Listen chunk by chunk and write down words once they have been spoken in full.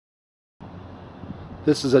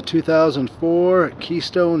This is a 2004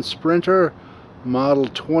 Keystone Sprinter, model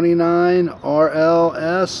 29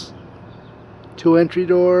 RLS. 2 entry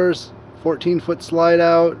doors, 14-foot slide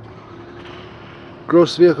out.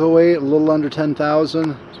 Gross vehicle weight a little under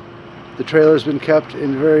 10,000. The trailer's been kept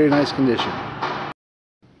in very nice condition.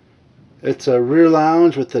 It's a rear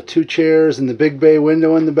lounge with the 2 chairs and the big bay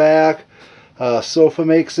window in the back. Sofa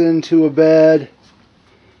makes into a bed.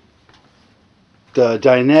 The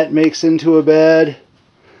dinette makes into a bed.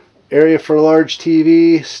 Area for a large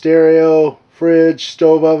TV, stereo, fridge,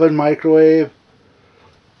 stove oven, microwave.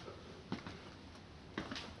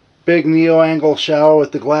 Big neo-angle shower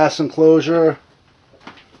with the glass enclosure.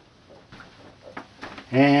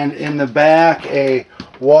 And in the back, a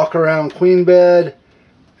walk-around queen bed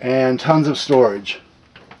and tons of storage.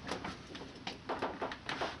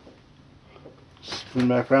 Spin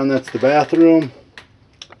back around, that's the bathroom.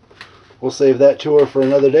 We'll save that tour for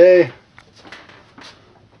another day.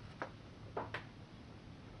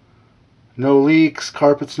 No leaks,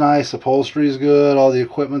 carpet's nice, upholstery's good, all the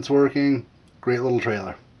equipment's working. Great little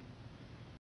trailer.